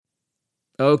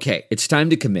Okay, it's time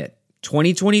to commit.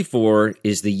 2024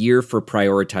 is the year for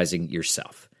prioritizing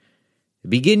yourself.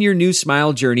 Begin your new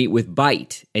smile journey with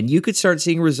Byte, and you could start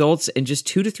seeing results in just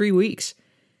 2 to 3 weeks.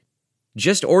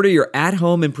 Just order your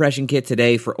at-home impression kit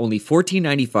today for only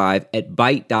 $14.95 at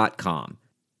Byte.com.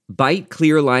 Byte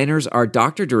clear aligners are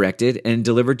doctor-directed and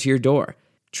delivered to your door.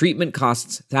 Treatment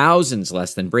costs thousands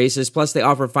less than braces, plus they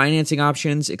offer financing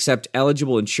options, accept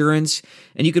eligible insurance,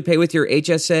 and you could pay with your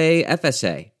HSA,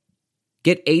 FSA.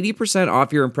 Get 80%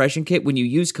 off your impression kit when you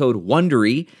use code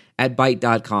WONDERY at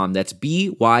Byte.com. That's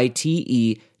BYTE.com.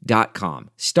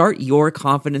 Start your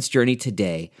confidence journey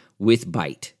today with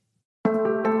Byte.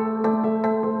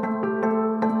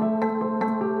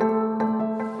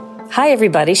 Hi,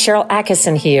 everybody. Sharyl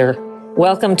Attkisson here.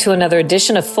 Welcome to another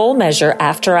edition of Full Measure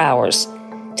After Hours.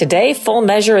 Today, Full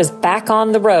Measure is back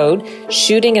on the road,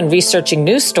 shooting and researching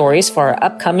news stories for our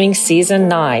upcoming Season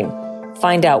 9.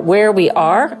 Find out where we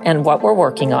are and what we're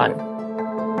working on.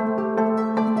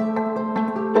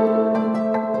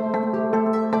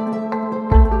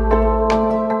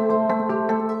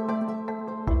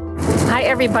 Hi,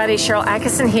 everybody. Sharyl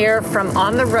Attkisson here from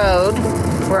On the Road.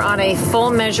 We're on a Full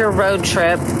Measure road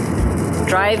trip,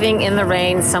 driving in the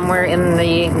rain somewhere in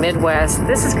the Midwest.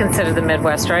 This is considered the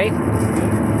Midwest, right?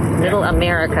 Middle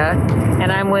America.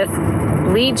 And I'm with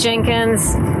Lee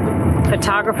Jenkins,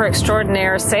 photographer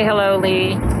extraordinaire. Say hello,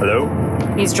 Lee. Hello.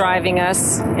 He's driving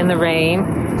us in the rain.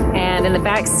 And in the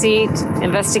back seat,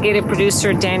 investigative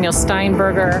producer Daniel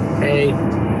Steinberger. Hey.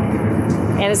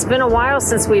 And it's been a while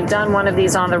since we've done one of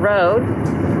these on the road,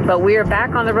 but we are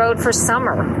back on the road for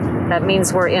summer. That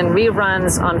means we're in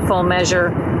reruns on Full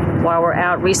Measure while we're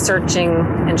out researching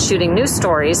and shooting news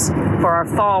stories for our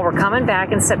fall. We're coming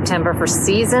back in September for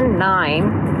Season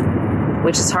 9,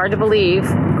 which is hard to believe,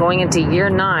 going into year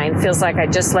 9. Feels like I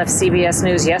just left CBS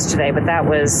News yesterday, but that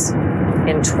was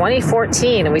in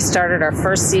 2014, and we started our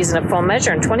first season of Full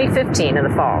Measure in 2015 in the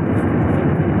fall.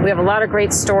 We have a lot of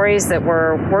great stories that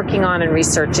we're working on and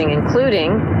researching,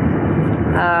 including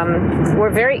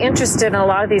we're very interested in a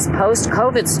lot of these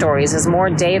post-COVID stories as more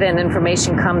data and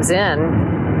information comes in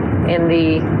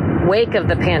the wake of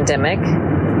the pandemic.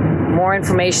 More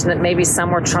information that maybe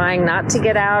some were trying not to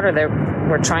get out or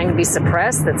were trying to be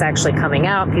suppressed that's actually coming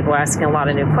out. People are asking a lot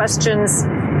of new questions.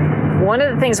 One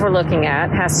of the things we're looking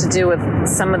at has to do with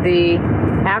some of the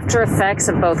after effects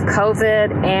of both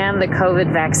COVID and the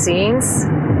COVID vaccines.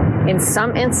 In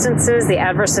some instances, the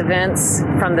adverse events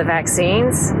from the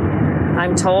vaccines,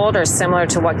 I'm told, are similar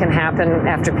to what can happen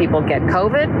after people get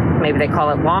COVID. Maybe they call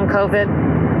it long COVID.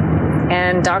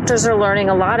 And doctors are learning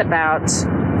a lot about,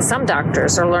 some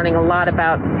doctors are learning a lot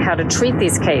about how to treat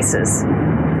these cases.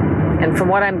 And from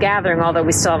what I'm gathering, although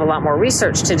we still have a lot more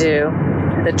research to do,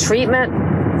 the treatment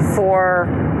for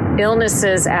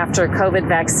illnesses after COVID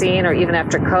vaccine or even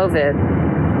after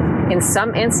COVID, in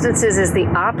some instances is the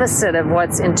opposite of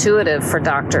what's intuitive for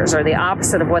doctors or the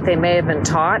opposite of what they may have been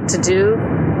taught to do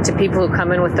to people who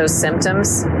come in with those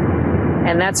symptoms.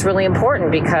 And that's really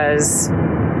important because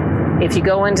if you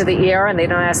go into the ER and they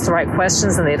don't ask the right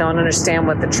questions and they don't understand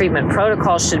what the treatment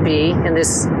protocol should be in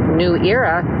this new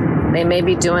era, they may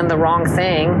be doing the wrong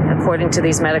thing. According to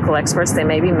these medical experts, they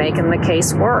may be making the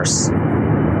case worse.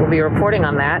 We'll be reporting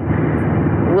on that.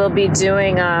 We'll be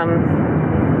doing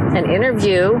an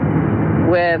interview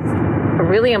with a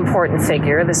really important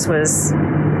figure. This was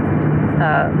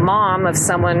mom of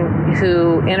someone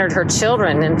who entered her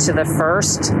children into the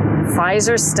first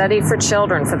Pfizer study for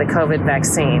children for the COVID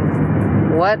vaccine.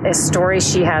 What a story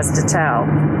she has to tell.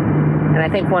 And I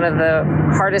think one of the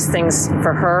hardest things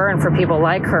for her and for people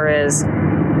like her is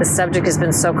the subject has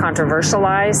been so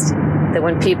controversialized that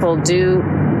when people do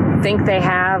think they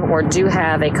have or do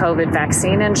have a COVID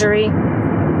vaccine injury,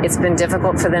 it's been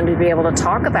difficult for them to be able to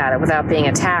talk about it without being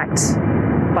attacked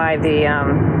by the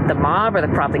mob or the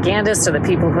propagandists or the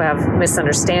people who have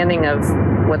misunderstanding of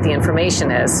what the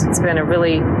information is. It's been a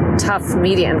really tough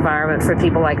media environment for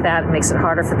people like that. It makes it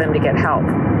harder for them to get help.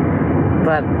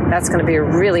 But that's going to be a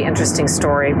really interesting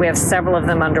story. We have several of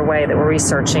them underway that we're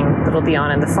researching that'll be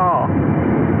on in the fall.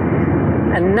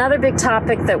 Another big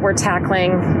topic that we're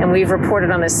tackling, and we've reported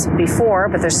on this before,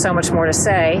 but there's so much more to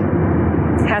say,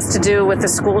 has to do with the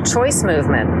school choice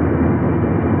movement.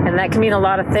 And that can mean a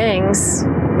lot of things,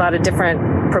 a lot of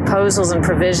different proposals and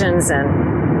provisions,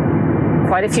 and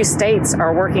quite a few states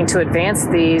are working to advance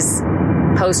these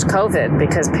post-COVID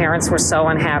because parents were so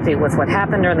unhappy with what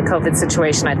happened during the COVID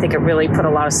situation. I think it really put a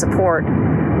lot of support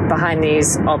behind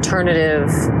these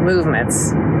alternative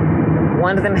movements.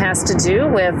 One of them has to do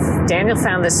with, Daniel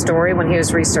found this story when he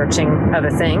was researching other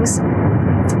things,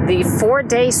 the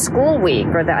 4-day school week,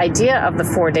 or the idea of the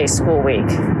 4-day school week.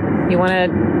 You want to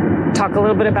talk a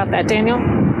little bit about that, Daniel?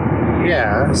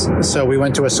 Yeah, so we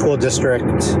went to a school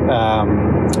district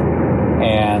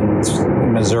and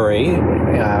Missouri,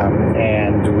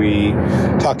 and we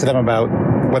talked to them about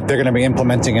what they're going to be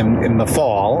implementing in the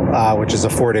fall, which is a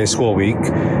 4-day school week.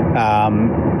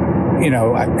 And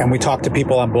we talked to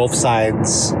people on both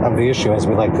sides of the issue, as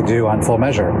we like to do on Full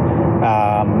Measure.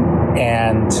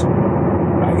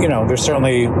 There's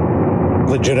certainly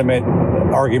legitimate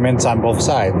arguments on both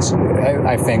sides.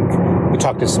 I think we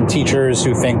talked to some teachers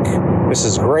who think this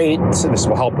is great. This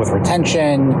will help with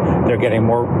retention. They're getting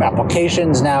more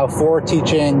applications now for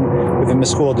teaching within the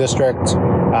school district.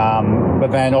 But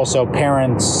then also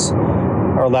parents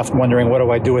are left wondering, what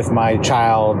do I do with my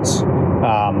child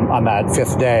on that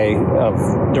 5th day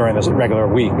during this regular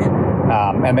week?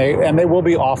 And they will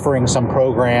be offering some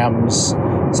programs,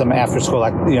 some after school,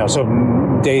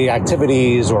 some day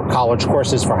activities or college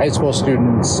courses for high school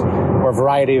students, or a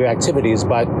variety of activities.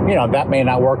 But, that may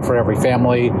not work for every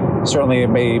family. Certainly it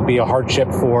may be a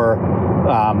hardship for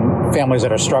families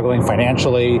that are struggling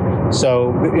financially.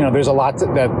 So, there's a lot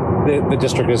that the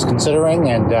district is considering,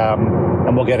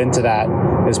 and we'll get into that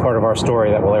as part of our story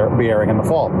that will be airing in the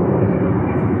fall.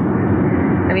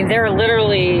 I mean, there are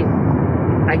literally,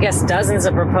 I guess, dozens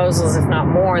of proposals, if not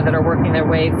more, that are working their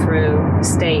way through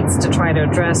states to try to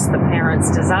address the parents'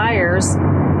 desires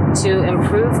to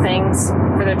improve things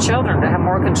for their children, to have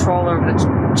more control over the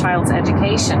child's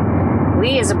education.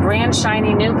 Lee is a brand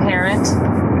shiny new parent,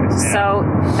 so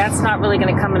that's not really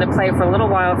going to come into play for a little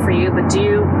while for you. But do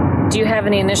you have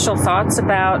any initial thoughts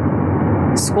about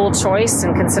school choice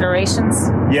and considerations?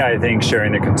 Yeah, I think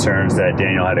sharing the concerns that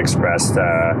Daniel had expressed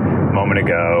a moment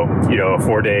ago, a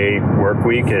 4-day work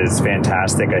week is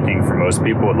fantastic. I think for most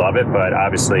people would love it, but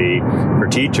obviously for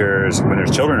teachers, when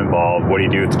there's children involved, what do you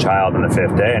do with the child on the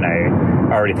 5th day? And I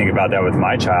already think about that with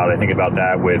my child. I think about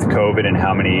that with COVID and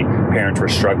how many parents were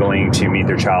struggling to meet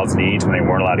their child's needs when they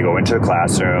weren't allowed to go into the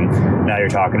classroom. Now you're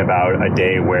talking about a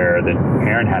day where the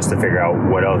parent has to figure out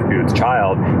what else to do with the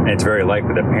child, and it's very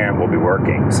likely the parent will be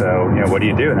working. So, what do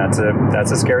you do? And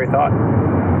that's a scary thought.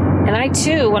 And I,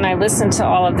 too, when I listen to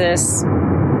all of this,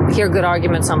 hear good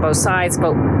arguments on both sides.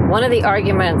 But one of the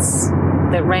arguments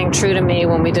that rang true to me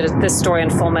when we did this story on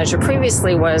Full Measure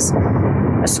previously was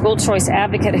a school choice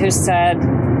advocate who said,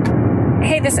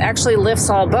 hey, this actually lifts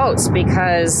all boats,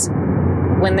 because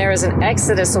when there is an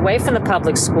exodus away from the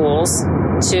public schools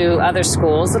to other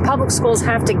schools, the public schools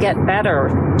have to get better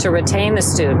to retain the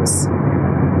students.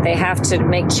 They have to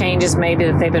make changes maybe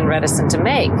that they've been reticent to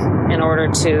make in order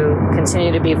to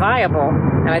continue to be viable.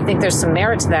 And I think there's some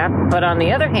merit to that. But on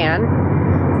the other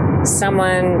hand,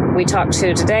 someone we talked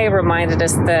to today reminded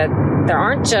us that there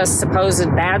aren't just supposed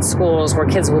bad schools where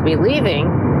kids will be leaving.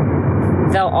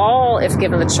 They'll all, if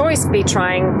given the choice, be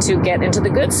trying to get into the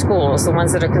good schools, the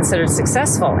ones that are considered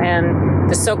successful. And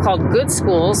the so-called good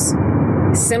schools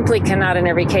simply cannot in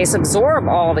every case absorb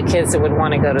all the kids that would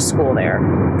want to go to school there,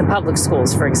 the public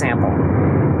schools, for example.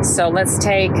 So let's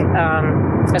take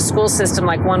a school system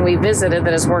like one we visited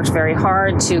that has worked very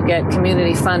hard to get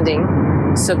community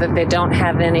funding so that they don't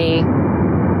have any,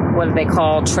 what do they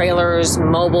call, trailers,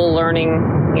 mobile learning,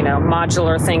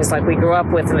 modular things like we grew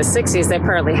up with in the 60s. They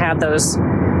apparently had those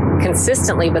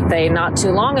consistently, but they not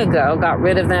too long ago got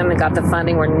rid of them and got the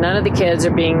funding where none of the kids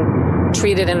are being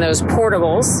treated in those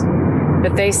portables.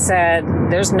 But they said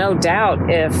there's no doubt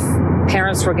if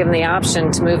parents were given the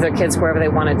option to move their kids wherever they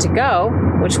wanted to go,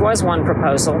 which was one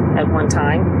proposal at one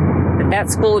time,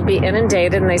 that school would be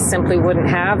inundated and they simply wouldn't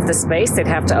have the space. They'd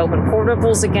have to open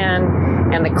portables again,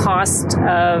 and the cost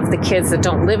of the kids that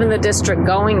don't live in the district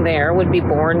going there would be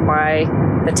borne by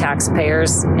the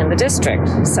taxpayers in the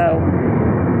district. So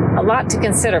a lot to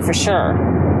consider for sure.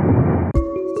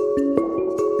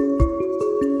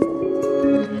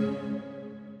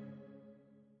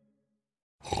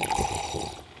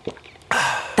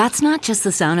 That's not just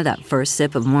the sound of that first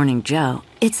sip of Morning Joe.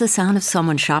 It's the sound of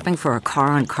someone shopping for a car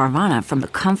on Carvana from the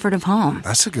comfort of home.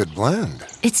 That's a good blend.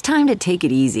 It's time to take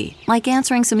it easy, like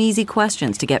answering some easy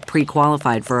questions to get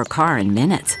pre-qualified for a car in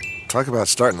minutes. Talk about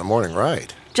starting the morning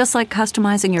right. Just like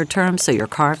customizing your terms so your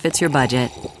car fits your budget.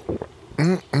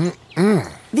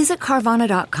 Visit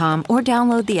Carvana.com or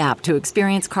download the app to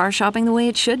experience car shopping the way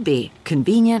it should be.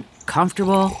 Convenient,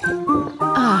 comfortable.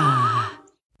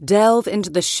 Delve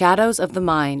into the shadows of the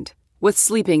mind with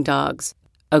Sleeping Dogs,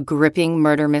 a gripping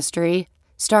murder mystery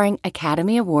starring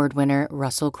Academy Award winner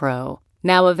Russell Crowe.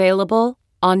 Now available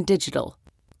on digital.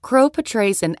 Crowe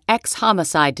portrays an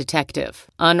ex-homicide detective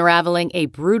unraveling a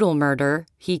brutal murder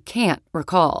he can't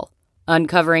recall.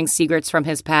 Uncovering secrets from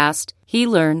his past, he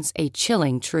learns a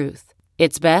chilling truth.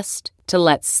 It's best to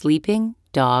let sleeping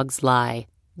Dogs Lie.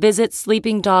 Visit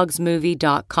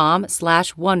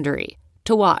sleepingdogsmovie.com/Wondery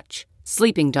to watch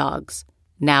Sleeping Dogs,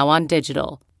 now on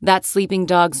digital. That's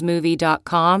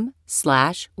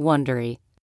sleepingdogsmovie.com/Wondery.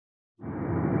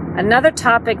 Another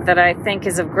topic that I think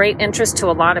is of great interest to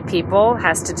a lot of people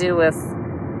has to do with,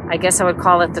 I guess I would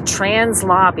call it the trans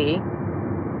lobby.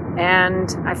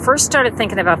 And I first started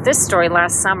thinking about this story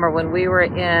last summer when we were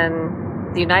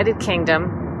in the United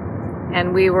Kingdom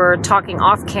and we were talking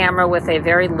off camera with a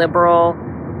very liberal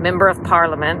member of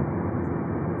parliament.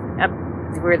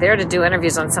 We were there to do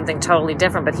interviews on something totally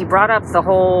different, but he brought up the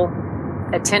whole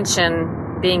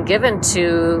attention being given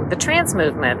to the trans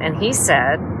movement. And he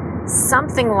said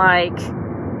something like,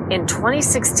 in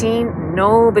 2016,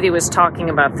 nobody was talking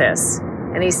about this.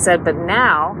 And he said, but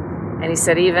now, and he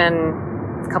said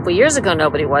even a couple years ago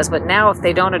nobody was, but now if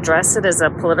they don't address it as a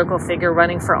political figure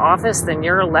running for office, then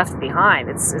you're left behind.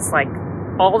 It's like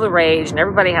all the rage and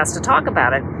everybody has to talk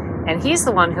about it. And he's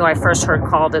the one who I first heard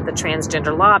called it the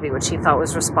transgender lobby, which he thought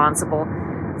was responsible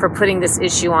for putting this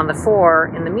issue on the fore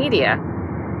in the media.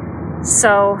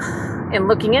 So in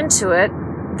looking into it,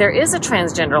 there is a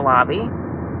transgender lobby,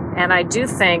 and I do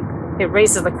think it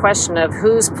raises the question of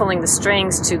who's pulling the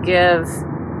strings to give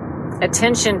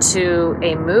attention to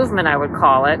a movement, I would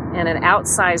call it, in an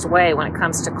outsized way when it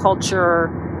comes to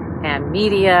culture and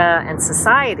media and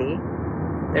society.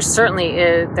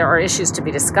 There are issues to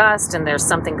be discussed and there's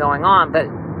something going on, but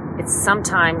it's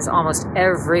sometimes almost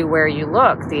everywhere you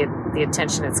look, the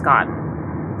attention it's gotten.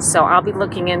 So I'll be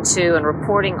looking into and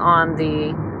reporting on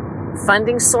the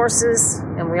funding sources,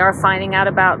 and we are finding out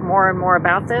about more and more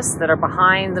about this that are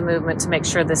behind the movement to make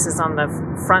sure this is on the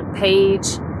front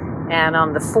page and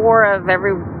on the fore of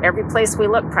every place we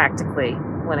look practically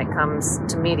when it comes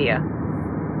to media.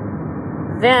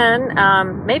 Then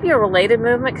maybe a related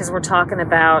movement, because we're talking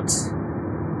about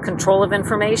control of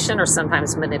information or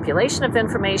sometimes manipulation of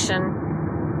information,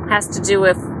 has to do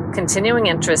with continuing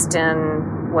interest in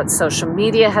what social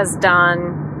media has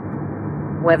done,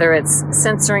 whether it's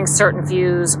censoring certain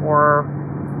views or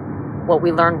what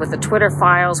we learned with the Twitter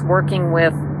files, working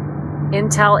with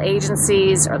intel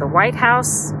agencies or the White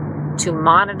House to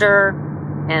monitor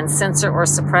and censor or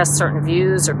suppress certain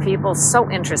views or people.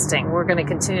 So interesting. We're going to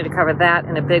continue to cover that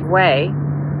in a big way.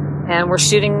 And we're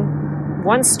shooting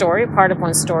part of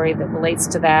one story that relates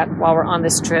to that while we're on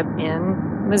this trip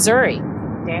in Missouri.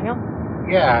 Daniel?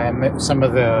 Yeah, and some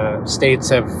of the states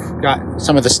have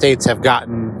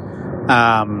gotten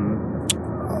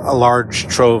a large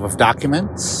trove of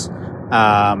documents,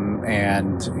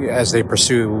 and as they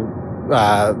pursue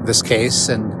this case,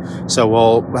 and so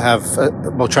we'll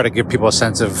try to give people a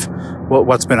sense of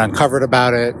what's been uncovered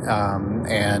about it,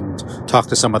 and talk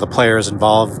to some of the players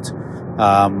involved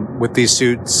with these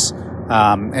suits.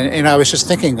 And I was just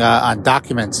thinking on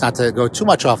documents, not to go too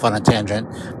much off on a tangent,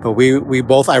 but we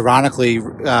both ironically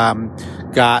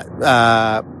got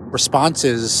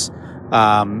responses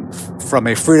from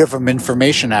a Freedom of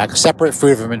Information Act, separate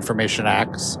Freedom of Information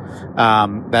Acts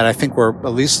that I think were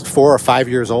at least 4 or 5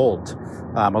 years old,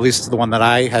 at least the one that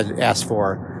I had asked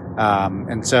for.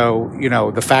 And so,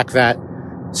 the fact that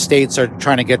states are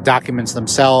trying to get documents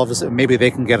themselves, maybe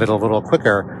they can get it a little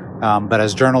quicker. But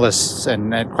as journalists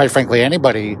and quite frankly,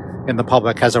 anybody in the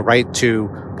public has a right to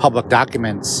public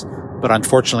documents. But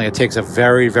unfortunately, it takes a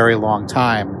very, very long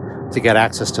time to get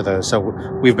access to those. So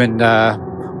we've been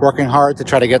working hard to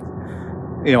try to get,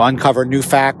 uncover new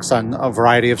facts on a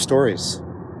variety of stories.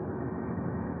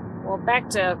 Well, back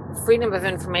to Freedom of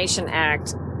Information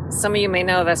Act. Some of you may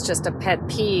know that's just a pet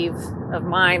peeve of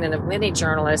mine and of many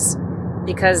journalists,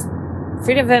 because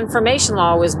Freedom of Information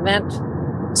law was meant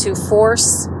to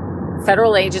force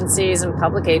federal agencies and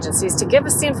public agencies to give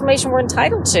us the information we're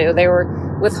entitled to. They were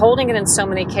withholding it in so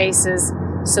many cases.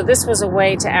 So this was a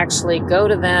way to actually go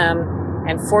to them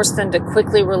and force them to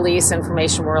quickly release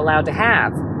information we're allowed to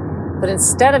have. But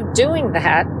instead of doing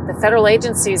that, the federal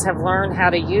agencies have learned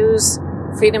how to use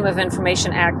Freedom of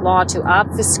Information Act law to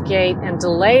obfuscate and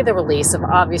delay the release of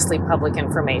obviously public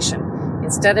information.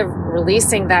 Instead of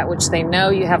releasing that which they know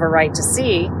you have a right to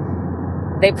see,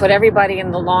 they put everybody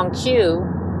in the long queue,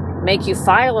 make you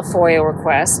file a FOIA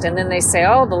request, and then they say,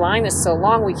 oh, the line is so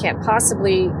long, we can't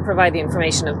possibly provide the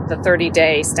information of the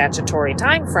 30-day statutory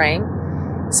time frame.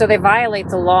 So they violate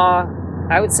the law,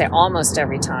 I would say almost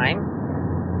every time.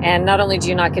 And not only do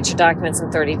you not get your documents in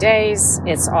 30 days,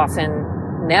 it's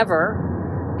often never,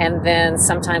 and then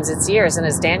sometimes it's years. And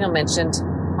as Daniel mentioned,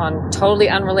 on totally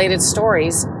unrelated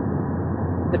stories,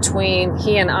 between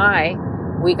he and I,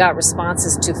 we got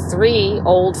responses to 3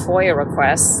 old FOIA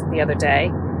requests the other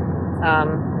day.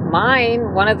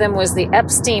 One of them was the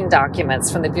Epstein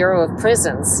documents from the Bureau of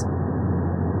Prisons.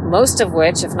 most of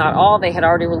which, if not all, they had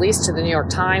already released to the New York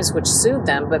Times, which sued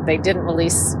them, but they didn't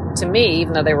release to me,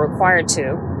 even though they were required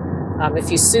to.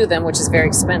 If you sue them, which is very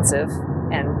expensive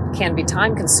and can be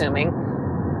time-consuming,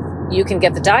 you can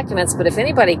get the documents, but if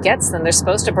anybody gets them, they're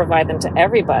supposed to provide them to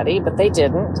everybody, but they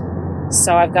didn't.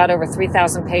 So I've got over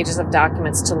 3,000 pages of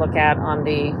documents to look at on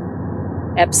the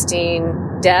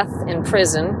Epstein death in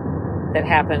prison that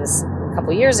happens a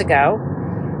couple years ago.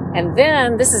 And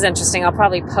then, this is interesting, I'll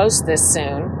probably post this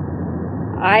soon.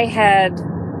 I had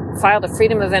filed a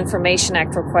Freedom of Information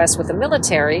Act request with the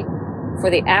military for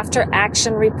the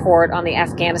after-action report on the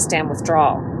Afghanistan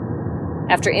withdrawal.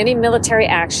 After any military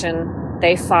action,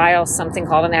 they file something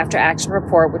called an after-action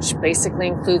report, which basically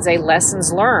includes a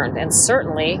lessons learned. And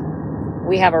certainly,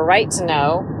 we have a right to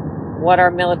know what our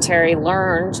military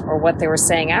learned or what they were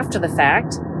saying after the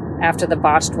fact, after the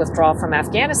botched withdrawal from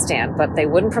Afghanistan. But they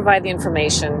wouldn't provide the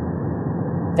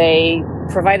information. They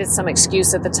provided some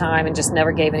excuse at the time and just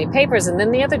never gave any papers. And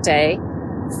then the other day,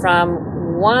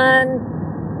 from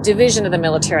one division of the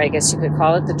military, I guess you could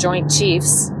call it, the Joint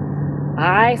Chiefs,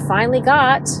 I finally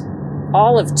got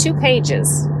all of 2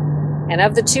 pages. And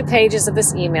of the 2 pages of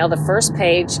this email, the first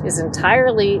page is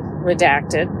entirely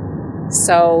redacted.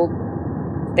 So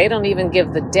they don't even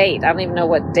give the date. I don't even know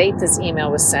what date this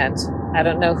email was sent. I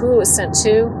don't know who it was sent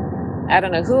to. I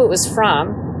don't know who it was from.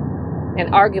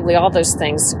 And arguably all those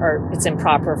things it's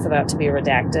improper for that to be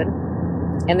redacted.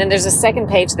 And then there's a second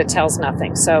page that tells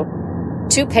nothing. So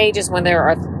 2 pages when there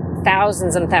are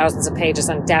thousands and thousands of pages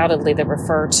undoubtedly that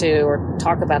refer to or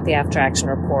talk about the after-action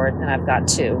report, and I've got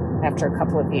 2 after a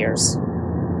couple of years.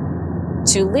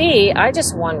 To Lee, I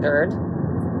just wondered,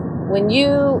 when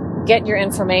you get your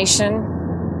information,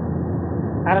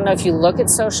 I don't know if you look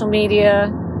at social media,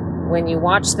 when you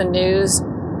watch the news,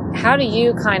 how do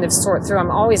you kind of sort through? I'm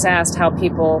always asked how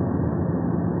people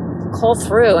cull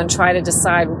through and try to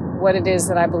decide what it is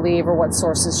that I believe or what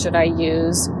sources should I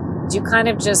use. Do you kind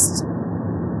of just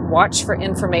watch for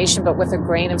information but with a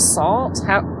grain of salt?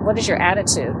 What is your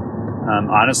attitude?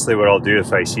 Honestly, what I'll do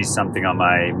if I see something on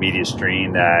my media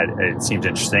stream that it seems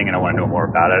interesting and I want to know more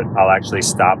about it, I'll actually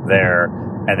stop there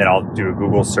and then I'll do a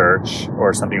Google search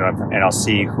or something and I'll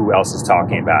see who else is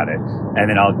talking about it. And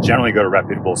then I'll generally go to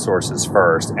reputable sources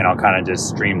first and I'll kind of just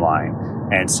streamline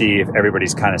and see if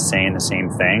everybody's kind of saying the same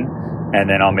thing. And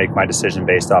then I'll make my decision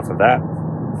based off of that.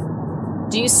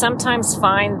 Do you sometimes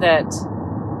find that,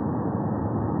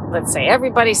 let's say,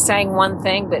 everybody's saying one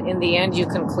thing, but in the end you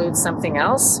conclude something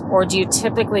else? Or do you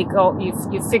typically go,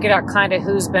 you've figured out kind of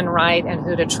who's been right and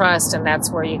who to trust, and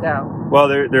that's where you go? Well,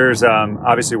 there's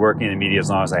obviously working in the media as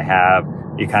long as I have,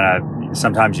 you kind of,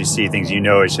 sometimes you see things,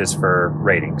 it's just for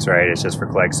ratings, right? It's just for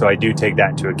clicks. So I do take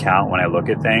that into account when I look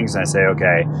at things and I say,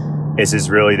 okay, is this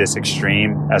really this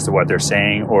extreme as to what they're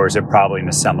saying, or is it probably in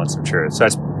the semblance of truth? So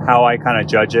that's how I kind of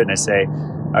judge it. And I say,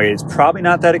 okay, it's probably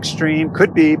not that extreme.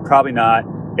 Could be, probably not.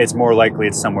 It's more likely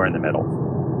it's somewhere in the middle.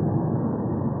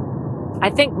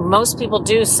 I think most people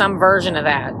do some version of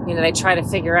that. They try to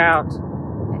figure out.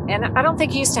 And I don't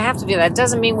think you used to have to do that. It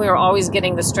doesn't mean we were always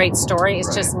getting the straight story.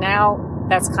 It's just now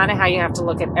that's kind of how you have to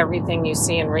look at everything you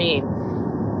see and read.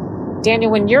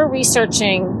 Daniel, when you're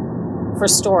researching for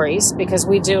stories, because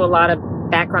we do a lot of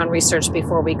background research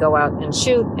before we go out and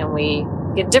shoot, and we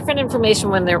get different information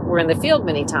when we're in the field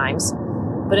many times.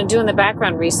 But in doing the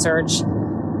background research,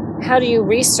 how do you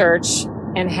research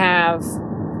and have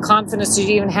confidence? Do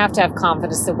you even have to have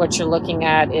confidence that what you're looking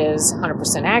at is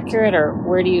 100% accurate, or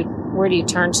where do you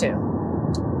turn to?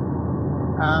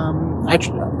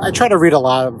 I try to read a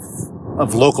lot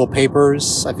of local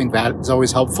papers. I think that is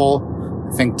always helpful.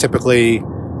 I think typically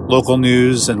local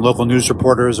news and local news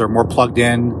reporters are more plugged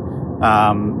in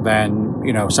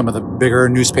than some of the bigger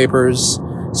newspapers.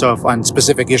 So if on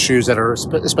specific issues that are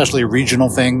especially regional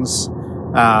things,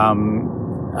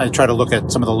 I try to look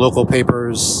at some of the local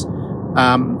papers.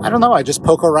 I don't know. I just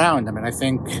poke around. I mean, I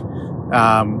think,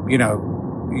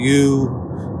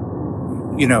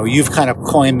 you've kind of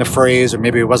coined the phrase, or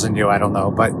maybe it wasn't you, I don't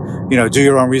know, but, do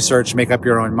your own research, make up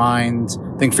your own mind,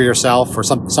 think for yourself, or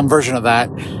some version of that.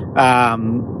 I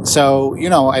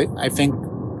think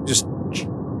just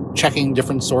checking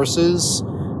different sources,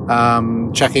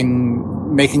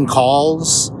 making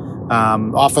calls.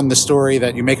 Often the story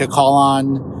that you make a call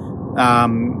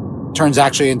on, turns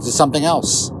actually into something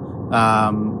else.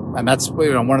 And that's,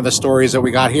 one of the stories that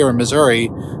we got here in Missouri.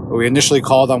 We initially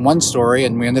called on one story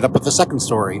and we ended up with the second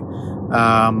story.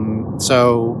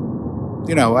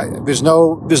 There's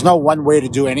no one way to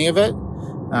do any of it.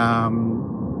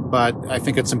 But I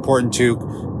think it's important to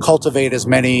cultivate as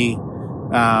many,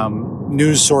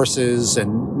 news sources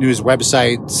and news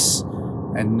websites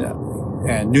and,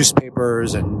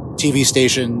 newspapers and TV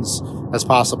stations as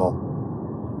possible.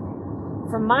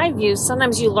 From my view,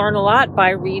 sometimes you learn a lot by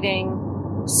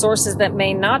reading sources that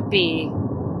may not be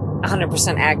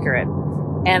 100% accurate.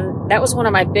 And that was one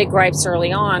of my big gripes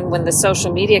early on when the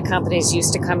social media companies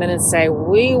used to come in and say,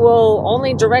 we will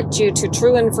only direct you to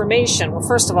true information. Well,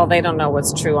 first of all, they don't know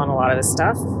what's true on a lot of this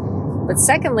stuff. But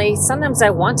secondly, sometimes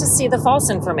I want to see the false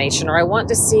information, or I want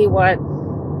to see what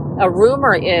a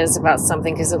rumor is about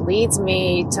something because it leads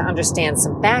me to understand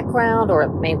some background, or it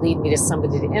may lead me to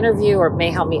somebody to interview, or it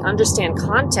may help me understand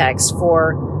context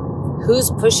for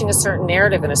who's pushing a certain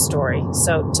narrative in a story.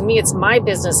 So to me, it's my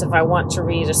business if I want to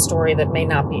read a story that may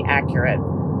not be accurate,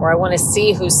 or I want to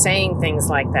see who's saying things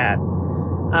like that.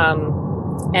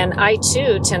 And I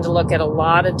too tend to look at a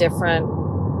lot of different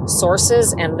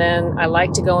sources, and then I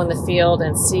like to go in the field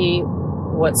and see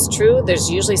what's true. There's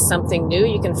usually something new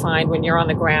you can find when you're on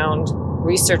the ground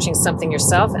researching something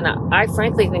yourself. And I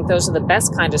frankly think those are the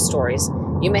best kind of stories.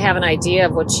 You may have an idea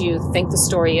of what you think the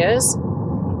story is,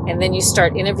 and then you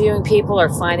start interviewing people or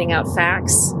finding out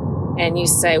facts, and you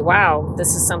say, wow,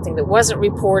 this is something that wasn't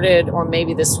reported, or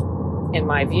maybe this, in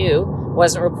my view,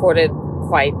 wasn't reported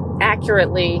quite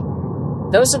accurately.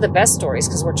 Those are the best stories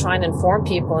because we're trying to inform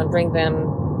people and bring them,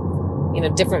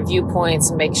 different viewpoints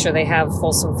and make sure they have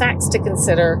fulsome facts to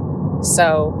consider.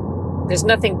 So there's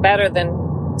nothing better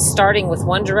than starting with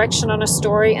one direction on a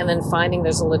story and then finding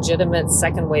there's a legitimate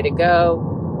second way to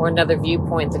go, or another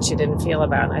viewpoint that you didn't feel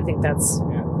about. And I think that's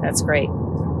great.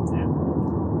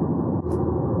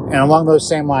 And along those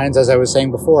same lines, as I was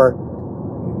saying before,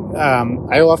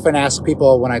 I often ask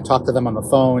people when I talk to them on the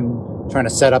phone, trying to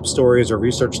set up stories or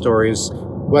research stories,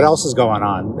 what else is going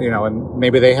on? And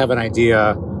maybe they have an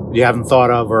idea you haven't thought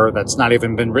of, or that's not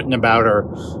even been written about or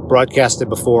broadcasted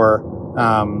before.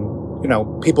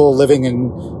 People living in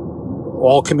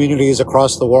all communities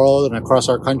across the world and across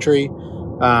our country,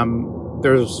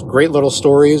 there's great little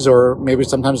stories, or maybe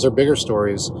sometimes they're bigger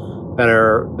stories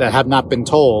that have not been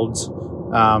told.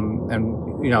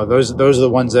 Those are the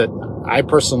ones that I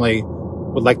personally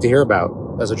would like to hear about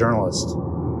as a journalist.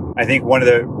 I think one of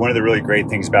the really great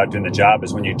things about doing the job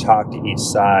is when you talk to each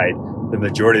side, the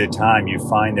majority of the time you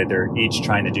find that they're each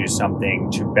trying to do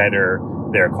something to better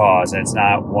their cause. And it's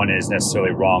not one is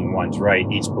necessarily wrong, one's right.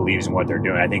 Each believes in what they're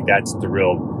doing. I think that's the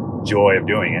real joy of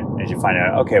doing it, is you find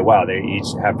out, okay, wow, they each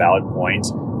have valid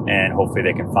points, and hopefully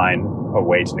they can find a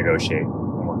way to negotiate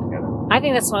and work together. I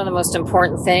think that's one of the most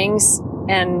important things,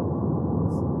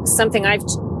 and something I've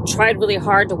tried really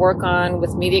hard to work on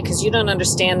with media, because you don't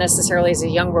understand necessarily as a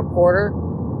young reporter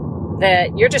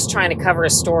that you're just trying to cover a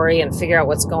story and figure out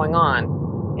what's going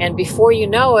on. And before you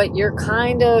know it, you're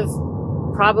kind of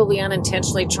probably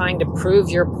unintentionally trying to prove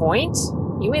your point.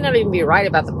 You may not even be right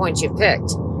about the point you've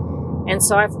picked. And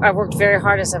so I've worked very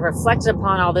hard as I've reflected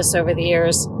upon all this over the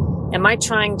years. Am I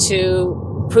trying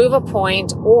to prove a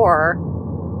point, or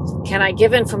can I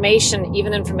give information,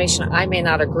 even information I may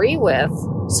not agree with,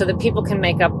 so that people can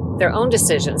make up their own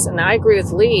decisions? And I agree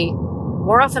with Lee.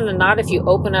 More often than not, if you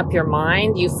open up your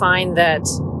mind, you find that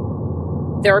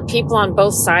there are people on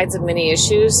both sides of many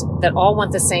issues that all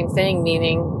want the same thing,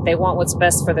 meaning they want what's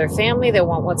best for their family, they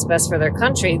want what's best for their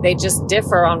country. They just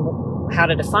differ on how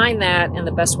to define that and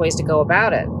the best ways to go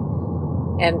about it.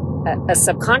 And a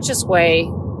subconscious way,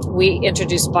 we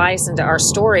introduce bias into our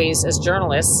stories as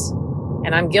journalists,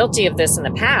 and I'm guilty of this in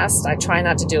the past. I try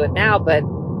not to do it now, but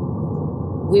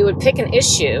we would pick an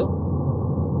issue.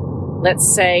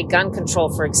 Let's say gun control,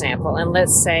 for example, and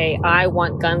let's say I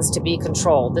want guns to be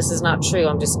controlled. This is not true.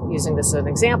 I'm just using this as an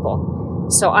example.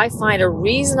 So I find a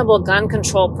reasonable gun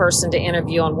control person to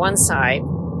interview on one side,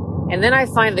 and then I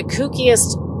find the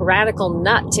kookiest radical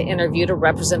nut to interview to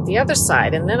represent the other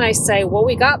side. And then I say, well,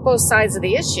 we got both sides of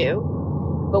the issue,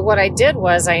 but what I did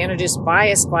was I introduced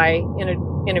bias by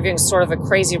interviewing sort of a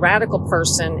crazy radical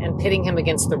person and pitting him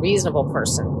against the reasonable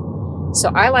person. So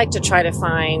I like to try to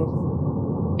find,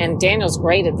 and Daniel's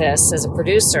great at this as a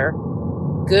producer,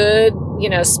 good,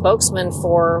 spokesman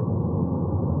for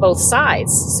both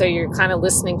sides. So you're kind of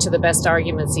listening to the best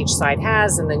arguments each side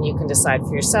has, and then you can decide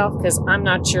for yourself, because I'm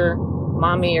not your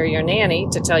mommy or your nanny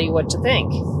to tell you what to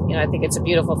think. I think it's a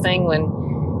beautiful thing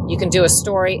when you can do a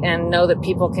story and know that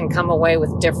people can come away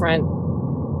with different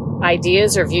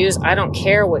ideas or views. I don't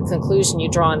care what conclusion you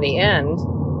draw in the end.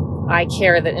 I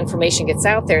care that information gets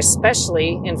out there,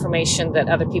 especially information that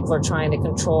other people are trying to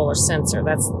control or censor.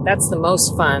 That's the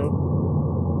most fun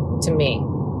to me.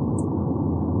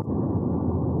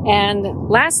 And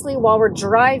lastly, while we're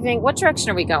driving, what direction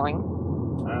are we going?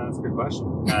 That's a good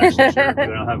question. Not actually sure, 'cause I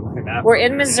don't have my map. We're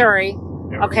in Missouri.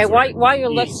 Yeah, Okay, Missouri. while you're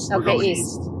looking, East. We're okay, going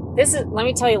east. Let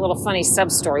me tell you a little funny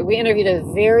sub-story. We interviewed a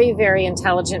very, very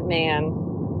intelligent man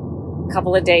a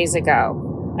couple of days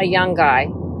ago, a young guy,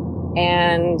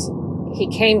 and he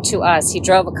came to us. He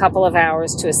drove a couple of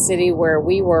hours to a city where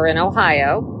we were in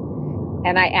Ohio,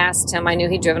 and I asked him, I knew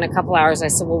he'd driven a couple hours. I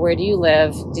said, well, where do you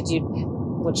live?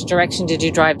 Which direction did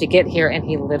you drive to get here? And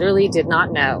he literally did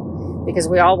not know, because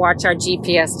we all watch our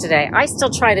GPS today. I still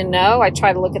try to know. I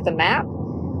try to look at the map,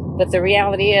 but the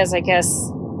reality is, I guess,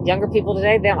 younger people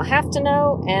today, they don't have to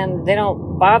know, and they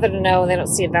don't bother to know, and they don't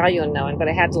see a value in knowing. But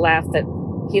I had to laugh that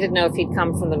he didn't know if he'd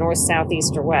come from the north, south,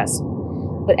 east, or west.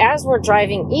 But as we're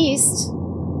driving east,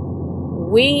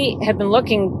 we had been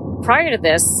looking prior to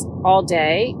this all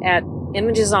day at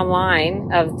images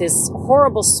online of this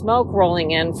horrible smoke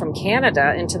rolling in from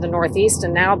Canada into the northeast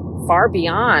and now far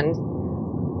beyond.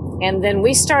 And then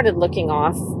we started looking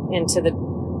off into the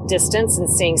distance and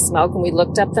seeing smoke, and we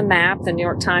looked up the map, the New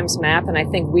York Times map, and I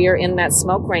think we are in that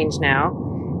smoke range now.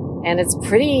 And it's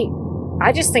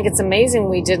I just think it's amazing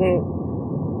we didn't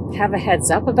have a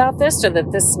heads up about this, or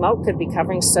that this smoke could be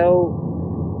covering so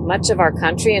much of our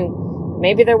country. And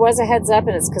maybe there was a heads up,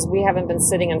 and it's because we haven't been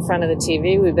sitting in front of the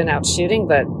TV. We've been out shooting,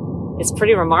 but it's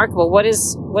pretty remarkable. What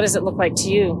does it look like to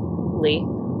you, Lee?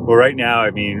 Well, right now,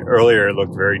 earlier it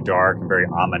looked very dark and very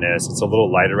ominous. It's a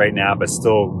little lighter right now, but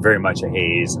still very much a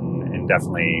haze, and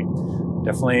definitely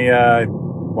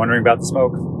wondering about the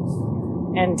smoke.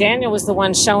 And Daniel was the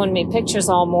one showing me pictures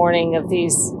all morning of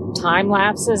these time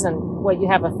lapses, and you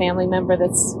have a family member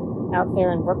that's out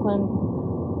there in Brooklyn?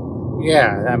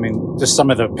 Yeah, just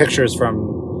some of the pictures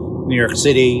from New York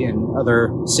City and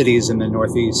other cities in the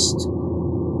Northeast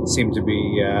seem to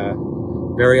be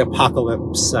very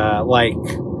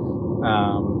apocalypse-like.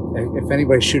 If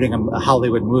anybody's shooting a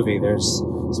Hollywood movie, there's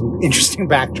some interesting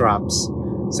backdrops,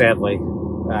 sadly.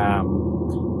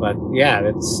 But yeah,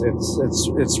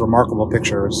 it's remarkable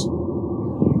pictures.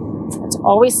 It's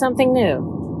always something new.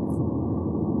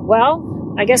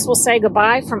 Well, I guess we'll say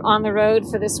goodbye from On the Road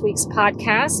for this week's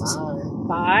podcast.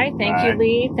 Bye. Thank you,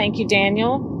 Lee. Thank you,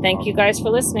 Daniel. Thank you guys for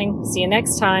listening. See you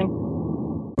next time.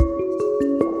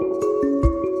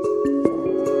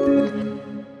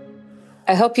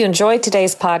 I hope you enjoyed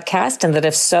today's podcast, and that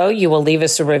if so, you will leave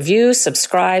us a review,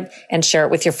 subscribe, and share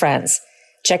it with your friends.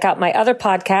 Check out my other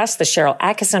podcast, the Sharyl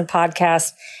Attkisson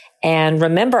Podcast. And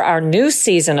remember, our new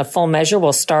season of Full Measure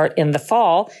will start in the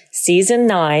fall, season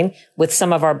 9, with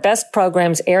some of our best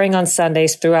programs airing on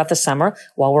Sundays throughout the summer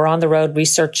while we're on the road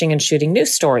researching and shooting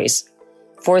news stories.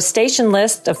 For a station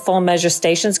list of Full Measure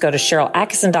stations, go to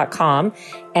SharylAttkisson.com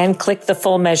and click the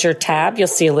Full Measure tab. You'll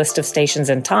see a list of stations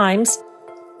and times.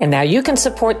 And now you can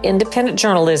support independent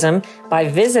journalism by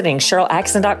visiting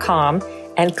SharylAttkisson.com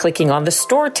and clicking on the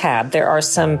Store tab. There are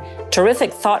some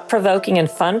terrific, thought-provoking,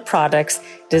 and fun products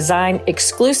designed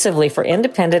exclusively for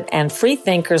independent and free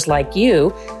thinkers like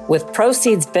you, with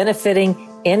proceeds benefiting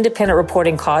independent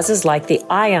reporting causes like the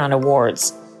ION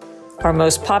Awards. Our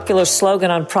most popular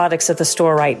slogan on products at the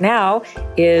store right now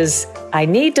is, "I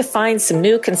need to find some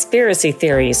new conspiracy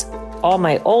theories. All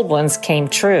my old ones came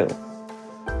true."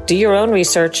 Do your own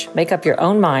research, make up your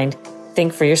own mind,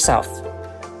 think for yourself.